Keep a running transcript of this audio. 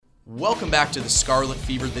Welcome back to the Scarlet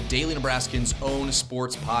Fever, the Daily Nebraskan's own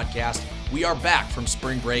sports podcast. We are back from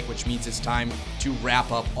spring break, which means it's time to wrap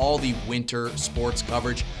up all the winter sports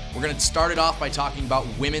coverage. We're going to start it off by talking about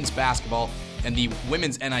women's basketball and the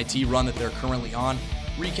women's NIT run that they're currently on.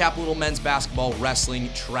 Recap a little men's basketball, wrestling,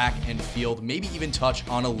 track, and field. Maybe even touch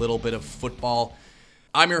on a little bit of football.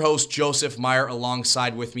 I'm your host, Joseph Maier.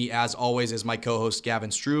 Alongside with me, as always, is my co-host,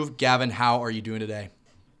 Gavin Struve. Gavin, how are you doing today?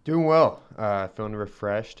 Doing well. Feeling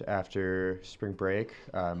refreshed after spring break.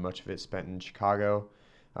 Much of it spent in Chicago.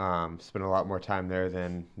 Spent a lot more time there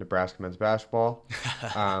than Nebraska men's basketball.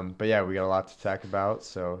 But yeah, we got a lot to talk about,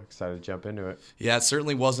 so excited to jump into it. Yeah, it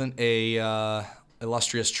certainly wasn't a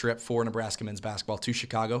illustrious trip for Nebraska men's basketball to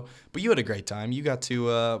Chicago, but you had a great time. You got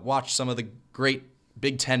to watch some of the great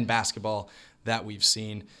Big Ten basketball that we've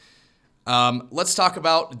seen. Let's talk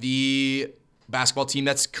about the basketball team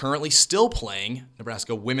that's currently still playing,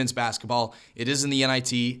 Nebraska women's basketball. It is in the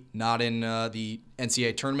NIT, not in the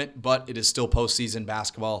NCAA tournament, but it is still postseason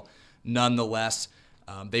basketball nonetheless.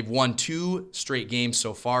 They've won 2 straight games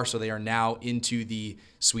so far, so they are now into the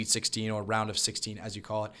Sweet 16 or round of 16, as you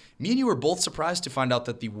call it. Me and you were both surprised to find out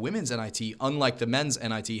that the women's NIT, unlike the men's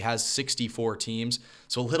NIT, has 64 teams,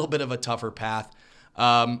 so a little bit of a tougher path.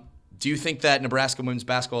 Do you think that Nebraska women's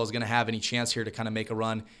basketball is going to have any chance here to kind of make a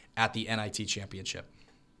run at the NIT championship?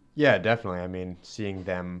 Yeah, definitely. I mean, seeing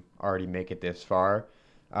them already make it this far,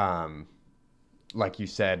 like you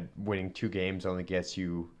said, winning 2 games only gets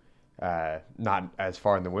you not as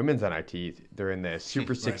far in the women's NIT. They're in the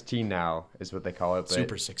Super 16 now, is what they call it. But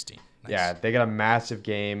Super 16. Nice. Yeah, they got a massive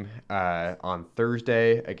game on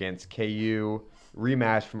Thursday against KU,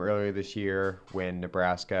 rematch from earlier this year when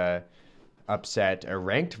Nebraska upset a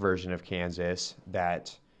ranked version of Kansas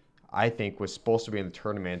that I think was supposed to be in the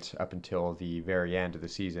tournament up until the very end of the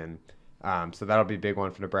season. So that'll be a big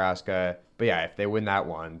one for Nebraska. But yeah, if they win that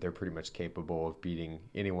one, they're pretty much capable of beating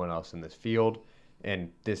anyone else in this field.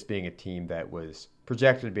 And this being a team that was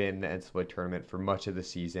projected to be in the NCAA tournament for much of the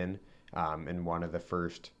season, and one of the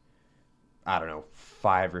first,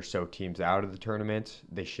 5 or so teams out of the tournament,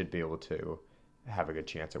 they should be able to have a good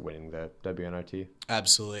chance at winning the WNIT.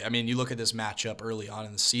 Absolutely. I mean, you look at this matchup early on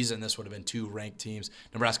in the season, this would have been 2 ranked teams.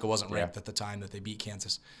 Nebraska wasn't ranked at the time that they beat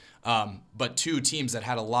Kansas. But 2 teams that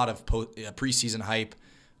had a lot of preseason hype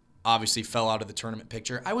obviously fell out of the tournament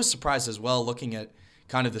picture. I was surprised as well looking at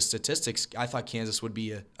kind of the statistics. I thought Kansas would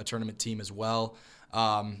be a tournament team as well.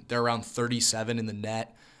 They're around 37 in the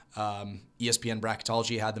net. ESPN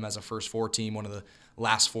Bracketology had them as a first 4 team, one of the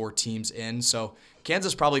last 4 teams in. So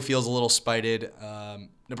Kansas probably feels a little spited.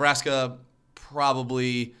 Nebraska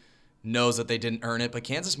probably knows that they didn't earn it, but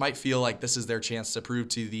Kansas might feel like this is their chance to prove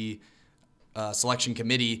to the selection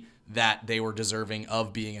committee that they were deserving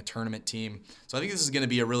of being a tournament team. So I think this is going to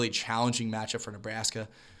be a really challenging matchup for Nebraska.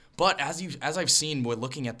 But as I've seen, with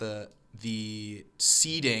looking at the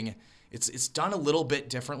seeding, it's done a little bit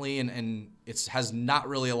differently, and it has not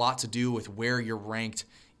really a lot to do with where you're ranked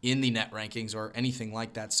in the net rankings or anything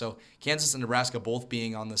like that. So Kansas and Nebraska both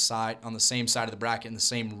being on the same side of the bracket in the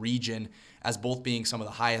same region, as both being some of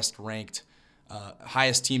the highest ranked,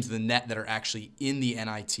 highest teams in the net that are actually in the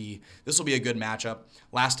NIT. This will be a good matchup.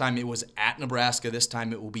 Last time it was at Nebraska. This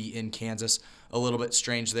time it will be in Kansas. A little bit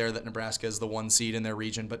strange there that Nebraska is the 1 seed in their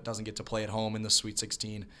region but doesn't get to play at home in the Sweet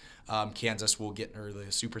 16. Kansas will get, or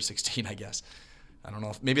the Super 16, I guess. I don't know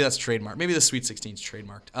if maybe that's trademarked. Maybe the Sweet 16 is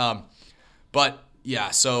trademarked. But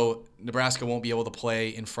yeah, so Nebraska won't be able to play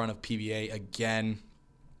in front of PBA again,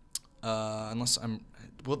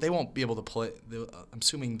 they won't be able to play. I'm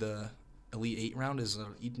assuming the Elite 8 round is a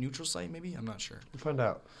neutral site, maybe? I'm not sure. We'll find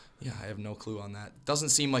out. Yeah, I have no clue on that. Doesn't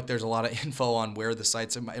seem like there's a lot of info on where the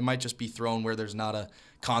sites. It might just be thrown where there's not a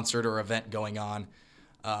concert or event going on.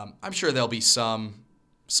 I'm sure there'll be some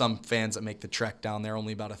fans that make the trek down there,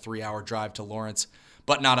 only about a 3-hour drive to Lawrence,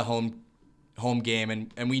 but not a home game.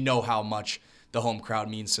 And we know how much the home crowd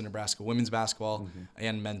means to Nebraska women's basketball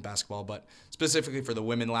and men's basketball. But specifically for the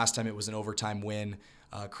women, last time it was an overtime win.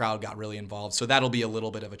 Crowd got really involved. So that'll be a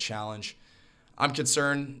little bit of a challenge. I'm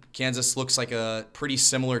concerned. Kansas looks like a pretty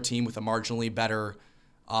similar team with a marginally better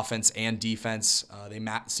offense and defense. They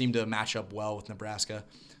seem to match up well with Nebraska.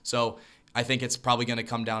 So I think it's probably going to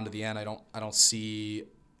come down to the end. I don't see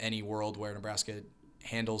any world where Nebraska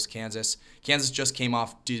handles Kansas. Kansas just came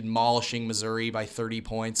off demolishing Missouri by 30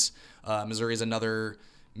 points. Missouri is another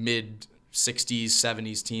mid-60s,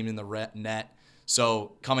 70s team in the net.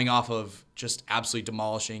 So coming off of just absolutely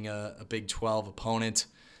demolishing a Big 12 opponent,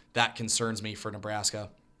 that concerns me for Nebraska.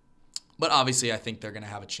 But obviously, I think they're going to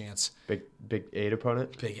have a chance. Big 8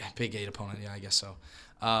 opponent? Big 8 opponent, yeah, I guess so.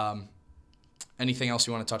 Anything else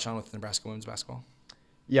you want to touch on with Nebraska women's basketball?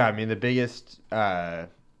 Yeah, I mean, I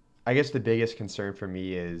guess the biggest concern for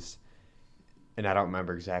me is, and I don't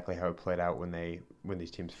remember exactly how it played out when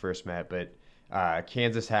these teams first met, but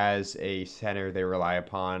Kansas has a center they rely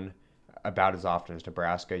upon about as often as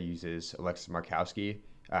Nebraska uses Alexis Markowski.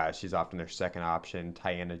 She's often their second option,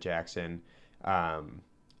 Tiana Jackson,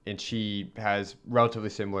 and she has relatively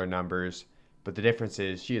similar numbers, but the difference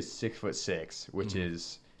is she is 6'6", which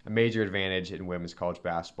is a major advantage in women's college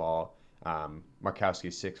basketball. Markowski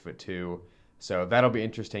is 6'2", so that'll be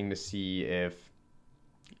interesting to see if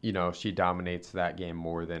she dominates that game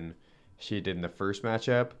more than she did in the first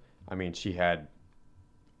matchup. I mean, she had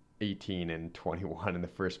 18 and 21 in the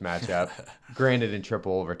first matchup, granted in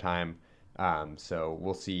triple overtime. So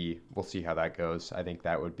we'll see how that goes. I think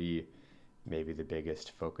that would be maybe the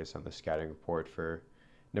biggest focus on the scouting report for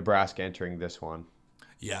Nebraska entering this one.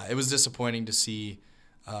 Yeah, it was disappointing to see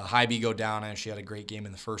Hybe go down, and she had a great game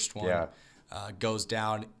in the first one. Yeah. Goes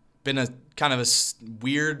down. Been a kind of a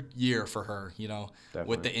weird year for her, Definitely.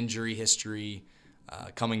 with the injury history,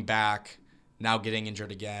 coming back, now getting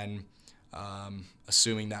injured again,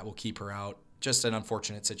 assuming that will keep her out. Just an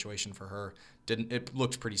unfortunate situation for her. It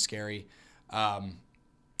looked pretty scary. But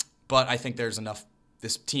I think there's enough.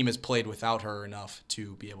 This team has played without her enough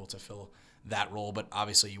to be able to fill that role. But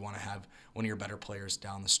obviously, you want to have one of your better players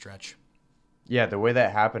down the stretch. Yeah, the way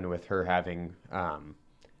that happened with her having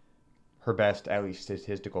her best, at least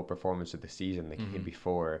statistical performance of the season the game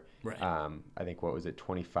before. Right. I think,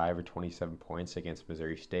 25 or 27 points against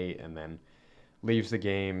Missouri State, and then leaves the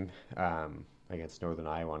game against Northern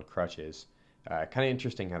Iowa on crutches. Kind of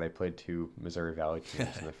interesting how they played two Missouri Valley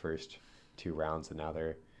teams in the first two rounds, and now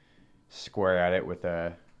they're square at it with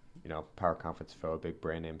a power conference foe, a big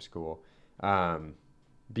brand name school. But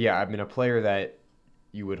yeah, I mean, a player that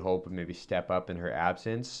you would hope would maybe step up in her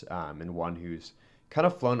absence, and one who's kind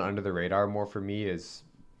of flown under the radar more for me is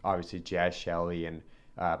obviously Jazz Shelley and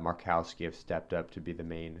Markowski have stepped up to be the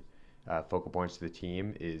main focal points of the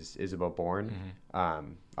team, is Isabel Bourne.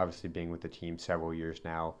 Obviously being with the team several years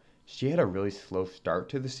now. She had a really slow start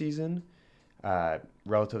to the season,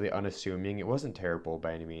 relatively unassuming. It wasn't terrible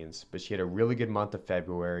by any means, but she had a really good month of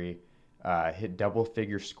February, hit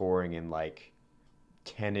double-figure scoring in like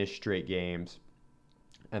 10-ish straight games,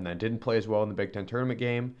 and then didn't play as well in the Big Ten tournament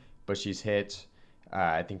game, but she's hit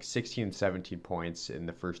I think 16 and 17 points in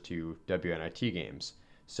the first two WNIT games.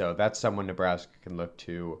 So that's someone Nebraska can look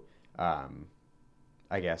to,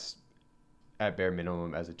 I guess, at bare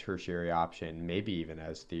minimum as a tertiary option, maybe even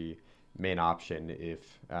as the main option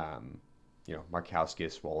if, Markowski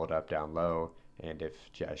is swallowed up down low and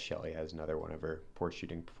if Jazz Shelley has another one of her poor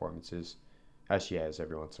shooting performances, as she has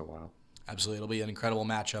every once in a while. Absolutely. It'll be an incredible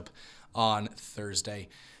matchup on Thursday.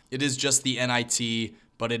 It is just the NIT,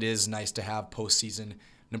 but it is nice to have postseason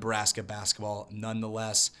Nebraska basketball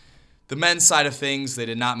nonetheless. The men's side of things, they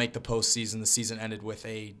did not make the postseason. The season ended with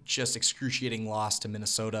a just excruciating loss to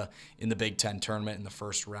Minnesota in the Big Ten tournament in the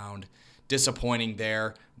first round. Disappointing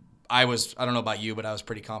there. I don't know about you, but I was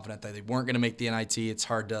pretty confident that they weren't going to make the NIT. It's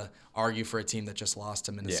hard to argue for a team that just lost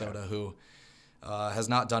to Minnesota, who has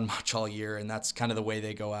not done much all year, and that's kind of the way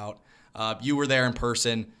they go out. You were there in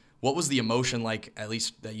person. What was the emotion like, at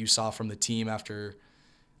least that you saw from the team after?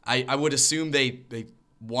 I would assume they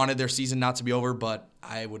wanted their season not to be over, but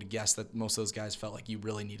I would guess that most of those guys felt like you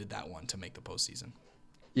really needed that one to make the postseason.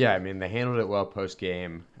 Yeah, I mean, they handled it well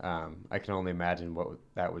post-game. I can only imagine what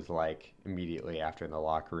that was like immediately after in the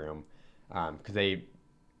locker room. Because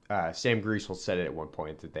Sam Griesel said it at one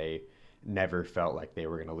point that they never felt like they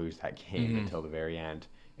were going to lose that game until the very end.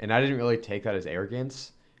 And I didn't really take that as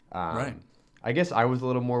arrogance. Right. I guess I was a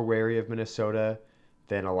little more wary of Minnesota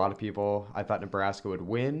than a lot of people. I thought Nebraska would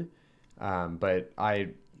win. But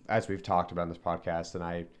as we've talked about in this podcast, and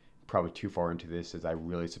I probably too far into this, is I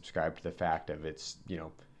really subscribe to the fact of it's,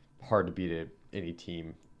 hard to beat any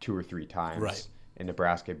team 2 or 3 times. Right. And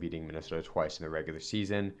Nebraska beating Minnesota twice in the regular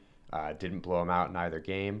season, didn't blow them out in either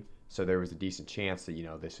game. So there was a decent chance that,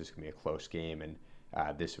 this was going to be a close game, and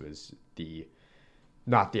this was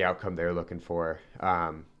not the outcome they were looking for.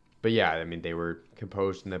 But yeah, I mean, they were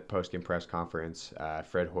composed in the post-game press conference.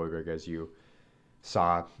 Fred Hoiberg, as you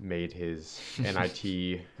saw, made his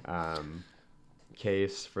NIT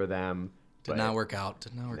case for them. Did not work out.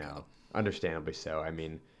 Understandably so. I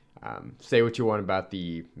mean, say what you want about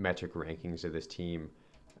the metric rankings of this team,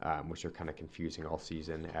 which are kind of confusing all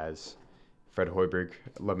season, as Fred Hoiberg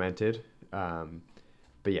lamented.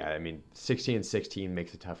 But yeah, I mean, 16-16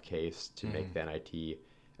 makes a tough case to make the NIT,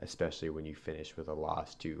 especially when you finish with a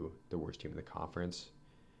loss to the worst team in the conference.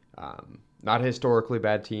 Not a historically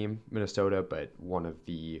bad team, Minnesota, but one of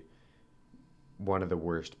the one of the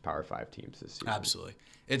worst Power 5 teams this season. Absolutely.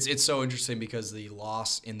 It's so interesting because the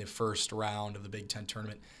loss in the first round of the Big Ten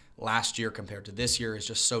tournament last year compared to this year is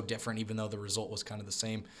just so different, even though the result was kind of the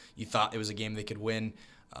same. You thought it was a game they could win.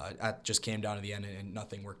 It just came down to the end, and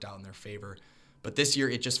nothing worked out in their favor. But this year,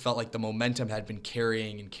 it just felt like the momentum had been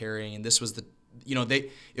carrying, and this was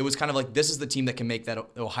it was kind of like, this is the team that can make that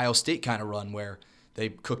Ohio State kind of run where they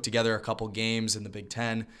cook together a couple games in the Big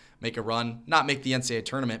Ten, make a run, not make the NCAA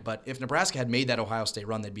tournament, but if Nebraska had made that Ohio State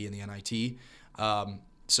run, they'd be in the NIT.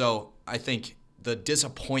 So I think the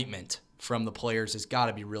disappointment from the players has got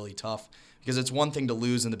to be really tough, because it's one thing to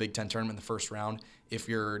lose in the Big Ten tournament in the first round if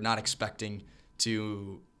you're not expecting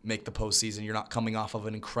to make the postseason. You're not coming off of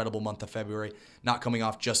an incredible month of February, not coming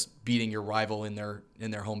off just beating your rival in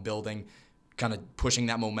their home building, kind of pushing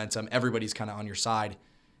that momentum. Everybody's kind of on your side.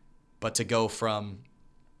 But to go from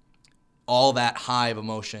all that high of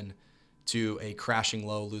emotion to a crashing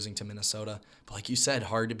low, losing to Minnesota. But like you said,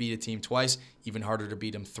 hard to beat a team twice, even harder to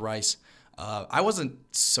beat them thrice. I wasn't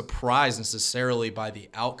surprised necessarily by the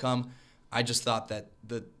outcome. I just thought that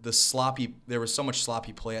there was so much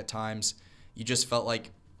sloppy play at times. You just felt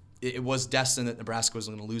like it was destined that Nebraska was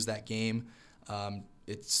going to lose that game.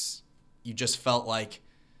 You just felt like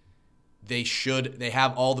they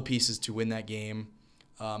have all the pieces to win that game.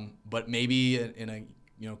 But maybe in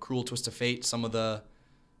a cruel twist of fate, some of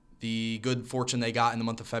the good fortune they got in the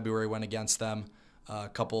month of February went against them. A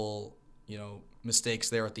couple, mistakes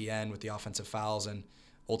there at the end with the offensive fouls, and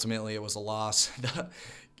ultimately it was a loss. The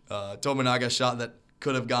Tominaga shot that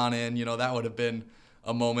could have gone in, that would have been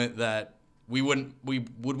a moment that would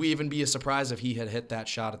we even be surprised if he had hit that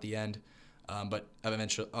shot at the end? But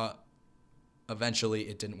eventually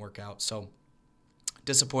it didn't work out. So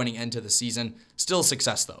disappointing end to the season. Still a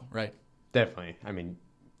success though, right? Definitely. I mean,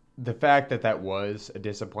 the fact that was a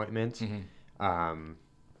disappointment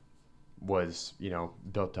was,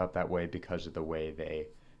 built up that way because of the way they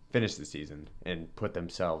finished the season and put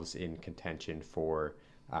themselves in contention for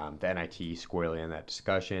the NIT squarely in that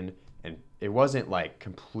discussion. And it wasn't like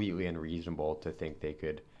completely unreasonable to think they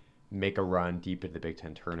could make a run deep into the Big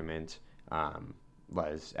Ten tournament.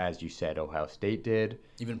 As you said, Ohio State did.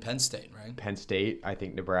 Even Penn State, right? Penn State. I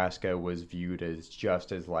think Nebraska was viewed as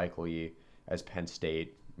just as likely as Penn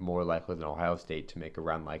State, more likely than Ohio State to make a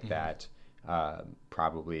run like that.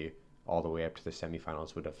 Probably all the way up to the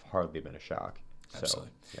semifinals would have hardly been a shock. Absolutely.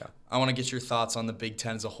 So, yeah. I want to get your thoughts on the Big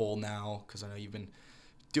Ten as a whole now, because I know you've been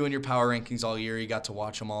doing your power rankings all year. You got to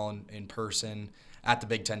watch them all in person at the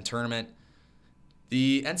Big Ten tournament.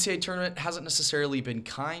 The NCAA tournament hasn't necessarily been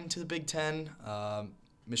kind to the Big Ten.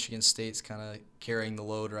 Michigan State's kind of carrying the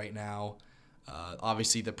load right now.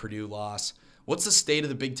 Obviously, the Purdue loss. What's the state of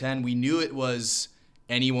the Big Ten? We knew it was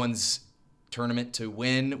anyone's tournament to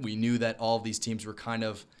win. We knew that all of these teams were kind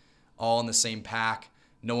of all in the same pack.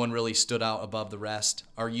 No one really stood out above the rest.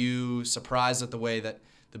 Are you surprised at the way that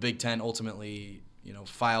the Big Ten ultimately,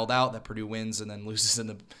 filed out, that Purdue wins and then loses in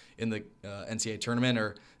the NCAA tournament,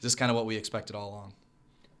 or is this kind of what we expected all along?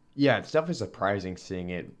 Yeah, it's definitely surprising seeing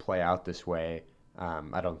it play out this way.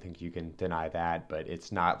 I don't think you can deny that, but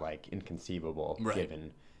it's not like inconceivable, right,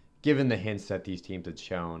 given the hints that these teams had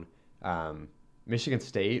shown. Michigan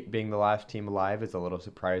State being the last team alive is a little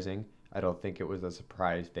surprising. I don't think it was a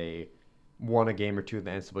surprise they won a game or two in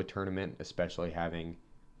the NCAA tournament, especially having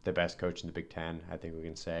the best coach in the Big Ten. I think we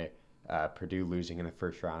can say Purdue losing in the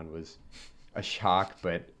first round was a shock,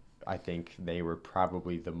 but I think they were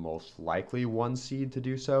probably the most likely one seed to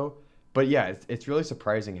do so. But yeah, it's really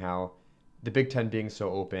surprising how the Big Ten being so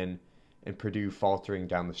open and Purdue faltering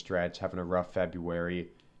down the stretch, having a rough February,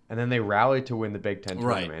 and then they rallied to win the Big Ten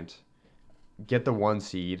tournament, get the 1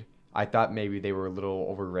 seed. I thought maybe they were a little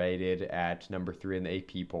overrated at number 3 in the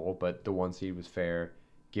AP poll, but the 1 seed was fair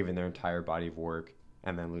given their entire body of work,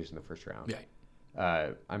 and then losing the first round.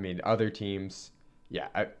 Yeah. Other teams,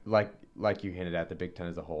 like you hinted at, the Big Ten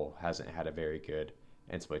as a whole hasn't had a very good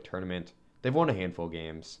NCAA tournament. They've won a handful of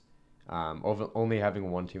games. Only having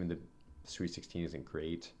one team in the Sweet 16 isn't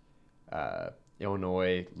great.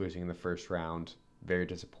 Illinois losing in the first round, very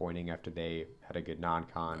disappointing after they had a good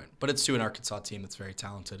non-con. Right. But it's to an Arkansas team that's very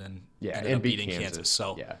talented and ended and up beating Kansas.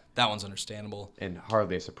 So that one's understandable. And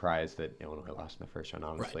hardly a surprise that Illinois lost in the first round,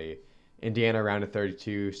 honestly. Right. Indiana round of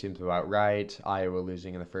 32 seems about right. Iowa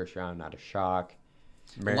losing in the first round, not a shock.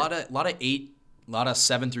 A lot of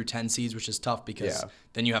 7 through 10 seeds, which is tough because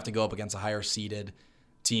then you have to go up against a higher seeded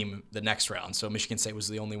team the next round. So Michigan State was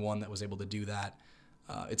the only one that was able to do that.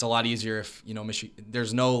 It's a lot easier if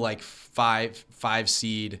there's no like five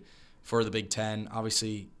seed for the Big Ten.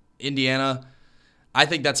 Obviously, Indiana, I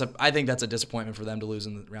think that's a disappointment for them to lose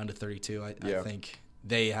in the round of 32. I think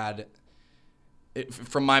they had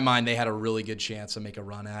from my mind, they had a really good chance to make a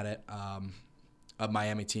run at it. A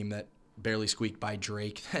Miami team that barely squeaked by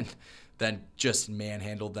Drake, then just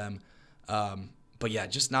manhandled them. But yeah,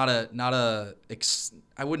 just not a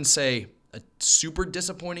I wouldn't say a super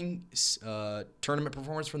disappointing tournament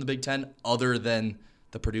performance from the Big Ten, other than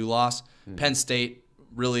the Purdue loss. Penn State,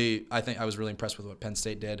 really, I think I was really impressed with what Penn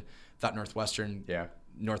State did. Thought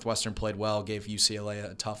Northwestern played well, gave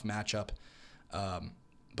UCLA a tough matchup.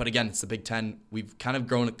 But again, it's the Big Ten. We've kind of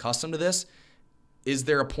grown accustomed to this. Is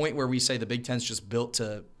there a point where we say the Big Ten's just built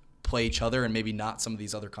to play each other and maybe not some of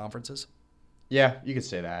these other conferences? Yeah, you could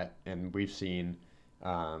say that. And we've seen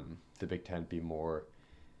the Big Ten be more,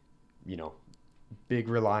 big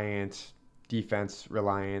reliant, defense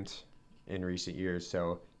reliant in recent years.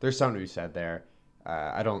 So there's something to be said there.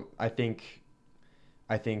 I think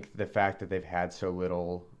the fact that they've had so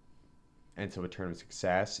little NCAA tournament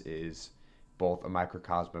success is both a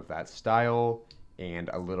microcosm of that style and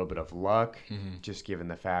a little bit of luck, just given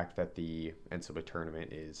the fact that the NCAA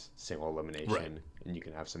tournament is single elimination, and you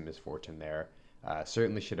can have some misfortune there.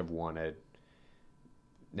 Certainly should have won a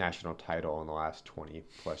national title in the last 20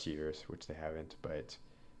 plus years, which they haven't, but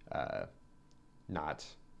not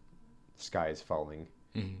sky is falling.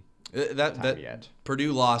 That yet.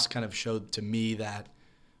 Purdue loss kind of showed to me that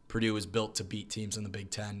Purdue was built to beat teams in the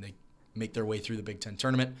Big Ten. They make their way through the Big Ten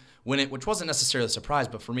tournament, win it, which wasn't necessarily a surprise,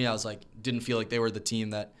 but for me, I was like, didn't feel like they were the team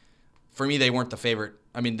that, for me, they weren't the favorite.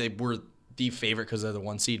 I mean, they were the favorite because they're the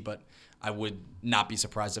 1 seed, but I would not be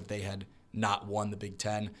surprised if they had not won the Big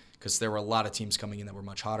Ten, because there were a lot of teams coming in that were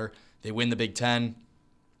much hotter. They win the Big Ten,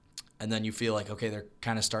 and then you feel like, okay, they're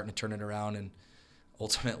kind of starting to turn it around, and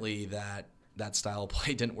ultimately that style of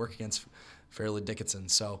play didn't work against Fairleigh Dickinson.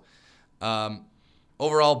 So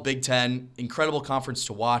overall, Big Ten, incredible conference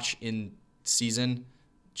to watch in season,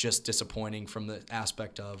 just disappointing from the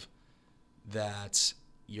aspect of that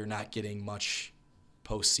you're not getting much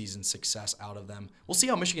postseason success out of them. We'll see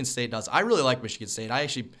how Michigan State does. I really like Michigan State. I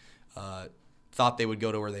actually thought they would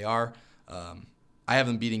go to where they are. I had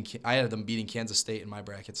them beating Kansas State in my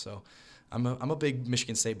bracket, so I'm a big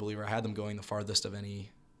Michigan State believer. I had them going the farthest of any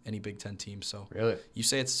Big Ten team. So really, you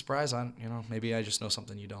say it's a surprise. Maybe I just know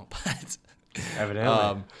something you don't. But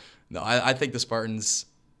evidently, no, I think the Spartans.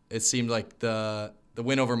 It seemed like the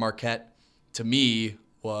win over Marquette to me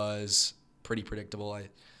was pretty predictable.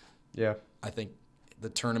 I think the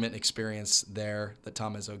tournament experience there that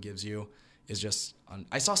Tom Izzo gives you is just.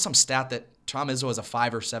 I saw some stat that Tom Izzo as a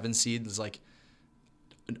 5 or 7 seed is like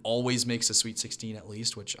always makes a Sweet 16 at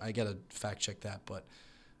least, which I gotta fact check that. But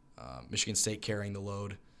Michigan State carrying the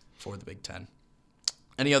load for the Big Ten.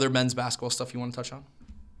 Any other men's basketball stuff you want to touch on?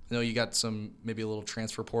 I know you got maybe a little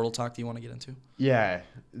transfer portal talk that you want to get into. Yeah,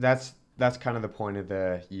 that's kind of the point of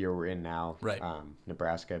the year we're in now. Right.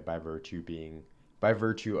 Nebraska, by virtue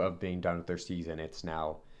of being done with their season, it's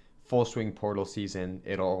now full swing portal season.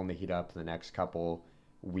 It'll only heat up in the next couple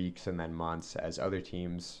weeks and then months as other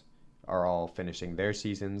teams are all finishing their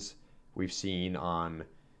seasons. We've seen on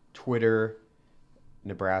Twitter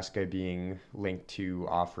Nebraska being linked to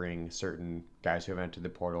offering certain guys who have entered the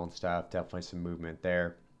portal and stuff. Definitely some movement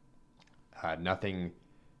there. Nothing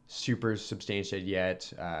super substantiated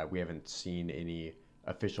yet. We haven't seen any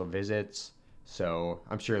official visits, so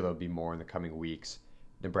I'm sure there'll be more in the coming weeks.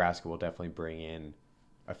 Nebraska will definitely bring in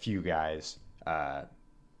a few guys.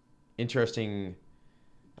 Interesting.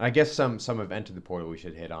 I guess some have entered the portal we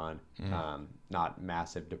should hit on. Not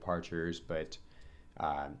massive departures, but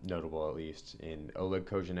notable at least in Oleg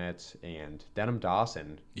Kojenets and Denham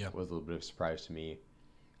Dawson was a little bit of a surprise to me.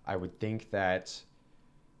 I would think that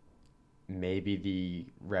maybe the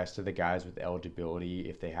rest of the guys with eligibility,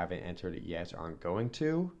 if they haven't entered it yet, aren't going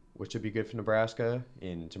to, which would be good for Nebraska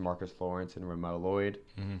in Jamarcus Lawrence and Ramel Lloyd.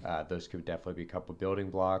 Those could definitely be a couple building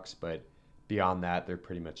blocks, but beyond that, they're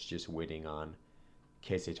pretty much just waiting on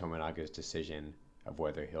Keisei Tominaga's decision of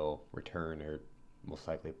whether he'll return or most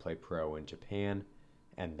likely play pro in Japan,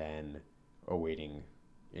 and then awaiting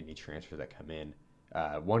any transfer that come in.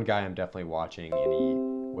 One guy I'm definitely watching, and he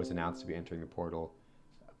was announced to be entering the portal,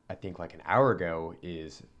 I think like an hour ago,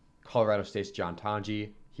 is Colorado State's John Tanji.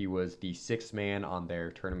 He was the 6th man on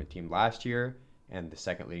their tournament team last year and the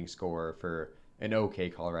 2nd leading scorer for an okay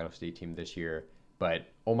Colorado State team this year. But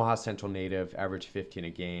Omaha Central native, averaged 15 a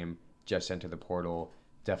game, just entered the portal.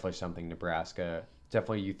 Definitely something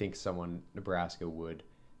you think someone Nebraska would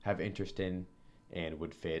have interest in and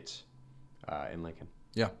would fit in Lincoln.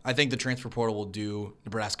 Yeah, I think the transfer portal will do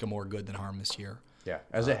Nebraska more good than harm this year. Yeah,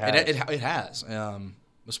 as it has. It has,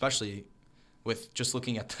 especially with just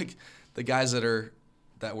looking at the guys that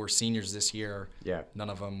were seniors this year. Yeah. None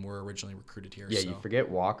of them were originally recruited here. Yeah, so. You forget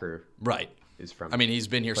Walker. Right. is from. I mean, he's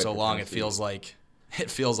been here so long, Tennessee. it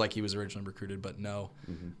feels like he was originally recruited, but no.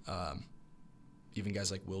 Even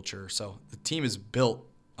guys like Wilcher. So the team is built,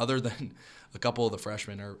 other than a couple of the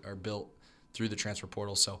freshmen, are built through the transfer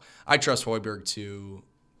portal. So I trust Hoiberg to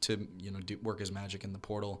work his magic in the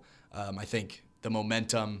portal. I think the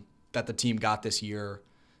momentum that the team got this year,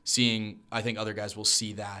 I think other guys will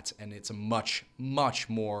see that, and it's a much, much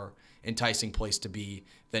more enticing place to be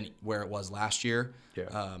than where it was last year.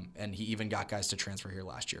 Yeah. And he even got guys to transfer here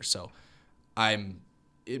last year. So I'm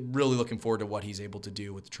really looking forward to what he's able to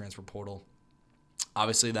do with the transfer portal.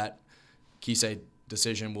 Obviously, that Kisei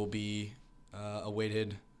decision will be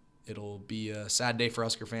awaited. It'll be a sad day for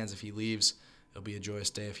Husker fans if he leaves. It'll be a joyous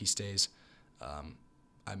day if he stays.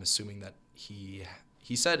 I'm assuming that he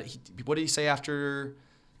said, what did he say after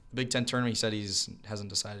the Big Ten tournament? He said he hasn't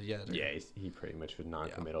decided yet. Yeah, he pretty much was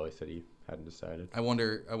non-committal. He said he hadn't decided. I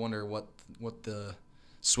wonder what the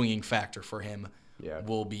swinging factor for him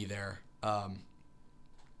will be there. But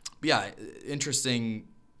yeah, interesting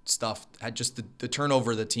stuff. Just the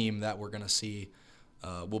turnover of the team that we're going to see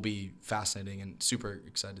will be fascinating, and super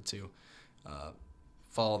excited to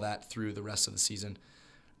follow that through the rest of the season.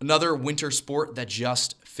 Another winter sport that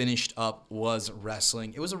just finished up was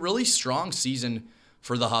wrestling. It was a really strong season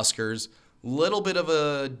for the Huskers. Little bit of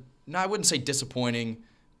I wouldn't say disappointing,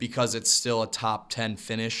 because it's still a top 10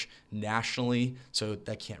 finish nationally, so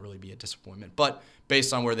that can't really be a disappointment. But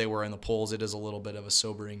based on where they were in the polls, it is a little bit of a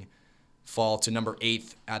sobering fall to number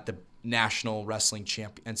 8 at the National Wrestling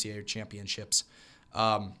NCAA Championships.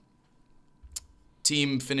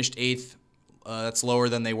 Team finished 8th. That's lower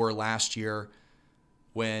than they were last year,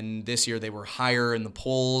 when this year they were higher in the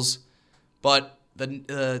polls. But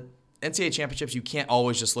the NCAA Championships, you can't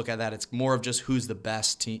always just look at that. It's more of just who's the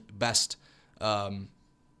best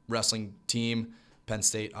wrestling team. Penn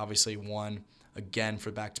State obviously won again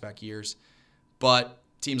for back-to-back years. But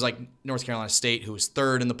teams like North Carolina State, who was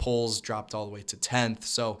 3rd in the polls, dropped all the way to 10th.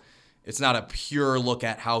 So it's not a pure look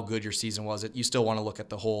at how good your season was. You still want to look at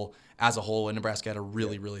the whole as a whole, and Nebraska had a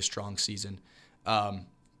really, really strong season.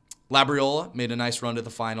 Labriola made a nice run to the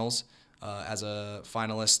finals as a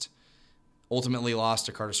finalist. Ultimately lost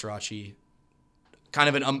to Carter Srirachi. Kind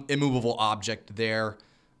of an immovable object there.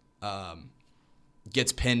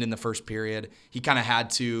 Gets pinned in the first period. He kind of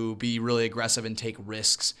had to be really aggressive and take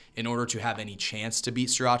risks in order to have any chance to beat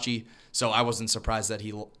Srirachi. So I wasn't surprised that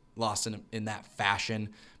he lost in that fashion,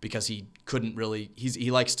 because he couldn't really.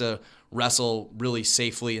 He likes to wrestle really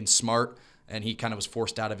safely and smart, and he kind of was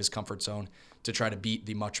forced out of his comfort zone to try to beat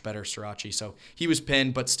the much better Srirachi. So he was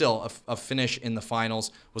pinned, but still a finish in the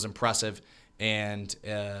finals was impressive, and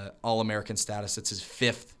All-American status. It's his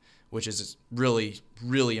 5th, which is really,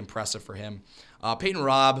 really impressive for him. Peyton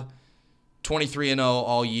Robb, 23-0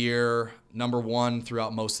 all year, number 1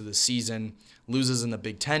 throughout most of the season, loses in the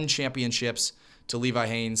Big Ten championships to Levi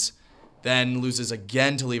Haynes, then loses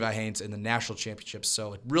again to Levi Haynes in the national championships.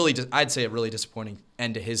 So I'd say a really disappointing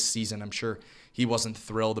end to his season. I'm sure he wasn't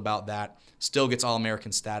thrilled about that. Still gets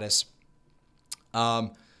All-American status.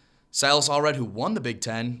 Silas Allred, who won the Big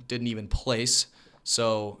Ten, didn't even place,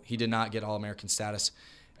 so he did not get All-American status.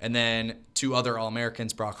 And then 2 other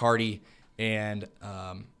All-Americans, Brock Hardy and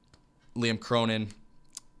Liam Cronin,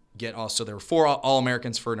 get also. There were 4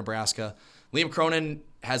 All-Americans for Nebraska. Liam Cronin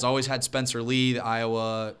has always had Spencer Lee, the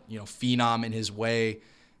Iowa phenom, in his way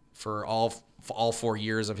for all 4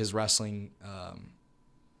 years of his wrestling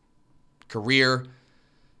career.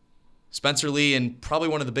 Spencer Lee, in probably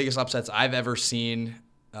one of the biggest upsets I've ever seen,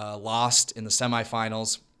 lost in the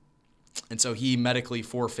semifinals, and so he medically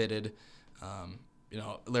forfeited.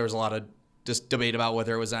 There was a lot of just debate about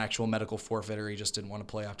whether it was an actual medical forfeit or he just didn't want to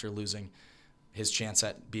play after losing his chance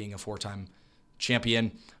at being a 4-time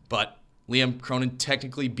champion. But Liam Cronin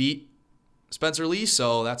technically beat Spencer Lee,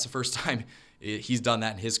 so that's the first time he's done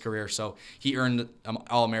that in his career. So he earned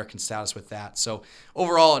All-American status with that. So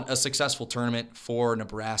overall, a successful tournament for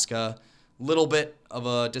Nebraska. Little bit of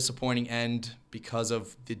a disappointing end because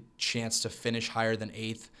of the chance to finish higher than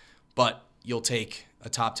 8th, but you'll take a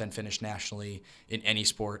top 10 finish nationally in any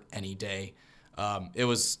sport any day. It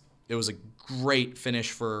was a great finish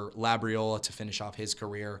for Labriola to finish off his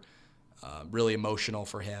career. Really emotional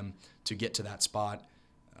for him to get to that spot.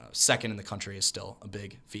 2nd in the country is still a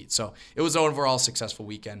big feat. So it was an overall successful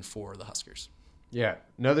weekend for the Huskers. Yeah,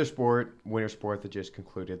 another winter sport that just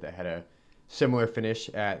concluded that had a similar finish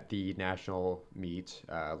at the national meet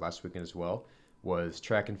last weekend as well was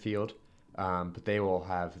track and field. But they will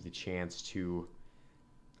have the chance to,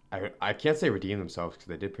 I can't say redeem themselves because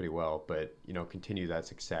they did pretty well, but continue that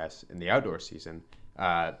success in the outdoor season.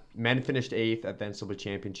 Men finished 8th at the NCAA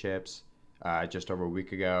Championships. just over a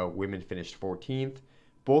week ago. Women finished 14th.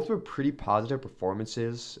 Both were pretty positive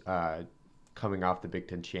performances coming off the Big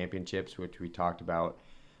Ten championships, which we talked about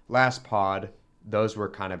last pod. Those were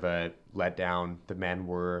kind of a letdown. The men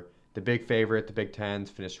were the big favorite. The Big Tens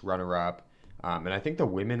finished runner-up. And I think the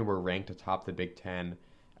women were ranked atop the Big Ten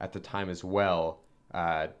at the time as well.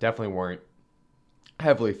 Definitely weren't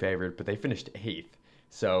heavily favored, but they finished 8th.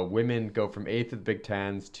 So women go from 8th at the Big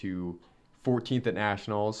Tens to 14th at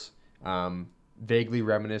Nationals. Vaguely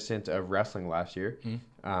reminiscent of wrestling last year.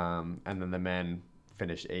 And then the men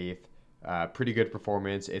finished 8th. Pretty good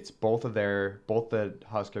performance. It's both the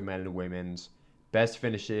Husker men and women's best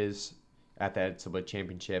finishes at the NCAA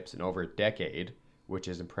championships in over a decade, which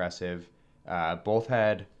is impressive. Both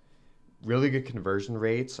had really good conversion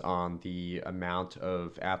rates on the amount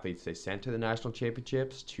of athletes they sent to the national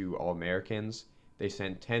championships to All-Americans. They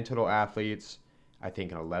sent 10 total athletes, I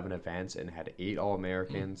think, in 11 events, and had 8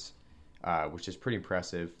 All-Americans, which is pretty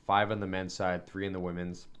impressive. 5 on the men's side, 3 on the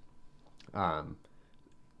women's.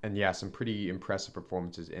 And yeah, some pretty impressive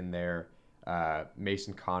performances in there.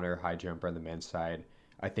 Mason Connor, high jumper on the men's side,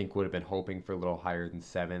 I think would have been hoping for a little higher than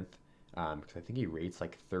 7th, because I think he rates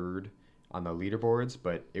like 3rd on the leaderboards,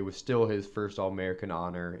 but it was still his first All-American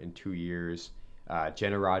honor in 2 years.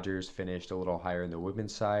 Jenna Rogers finished a little higher in the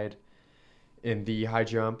women's side in the high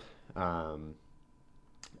jump. And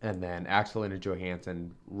then Axelina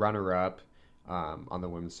Johansson, runner-up on the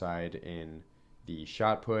women's side in the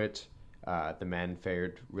shot put. The men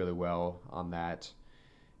fared really well in that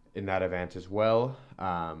event as well.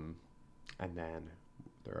 And then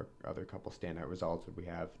there are other couple standout results that we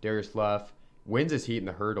have. Darius Luff wins his heat in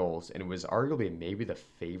the hurdles and was arguably maybe the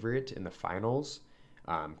favorite in the finals,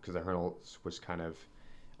 because the hurdles was kind of,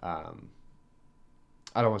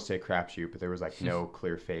 I don't want to say crapshoot, but there was like no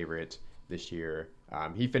clear favorite this year.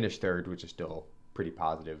 He finished 3rd, which is still pretty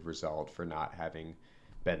positive result for not having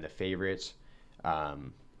been the favorite.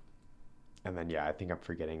 And then, yeah, I think I'm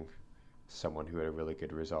forgetting someone who had a really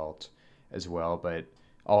good result as well. But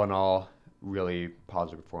all in all, really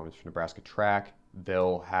positive performance for Nebraska track.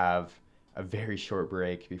 They'll have a very short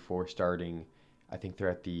break before starting. I think they're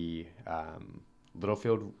at the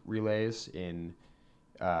Littlefield Relays in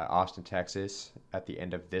Austin, Texas at the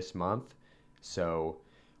end of this month. So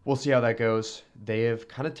we'll see how that goes. They have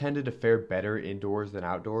kind of tended to fare better indoors than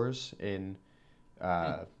outdoors in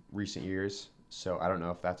recent years. So I don't know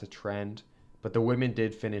if that's a trend. But the women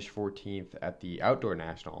did finish 14th at the Outdoor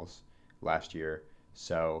Nationals last year.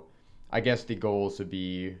 So I guess the goals would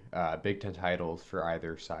be Big Ten titles for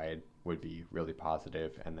either side would be really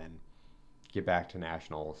positive, and then get back to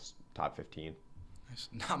Nationals top 15. There's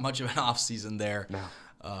not much of an off season there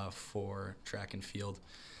for track and field.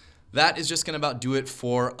 That is just going to about do it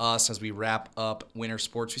for us as we wrap up winter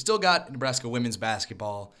sports. We still got Nebraska women's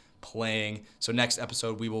basketball playing. So next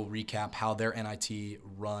episode, we will recap how their NIT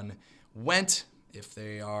run went. If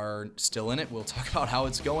they are still in it, we'll talk about how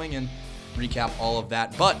it's going and recap all of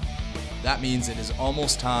that. But that means it is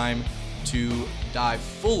almost time to dive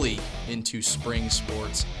fully into spring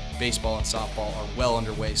sports. Baseball and softball are well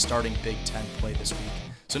underway, starting Big Ten play this week.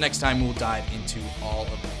 So next time we'll dive into all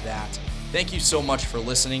of that. Thank you so much for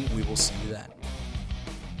listening. We will see you then.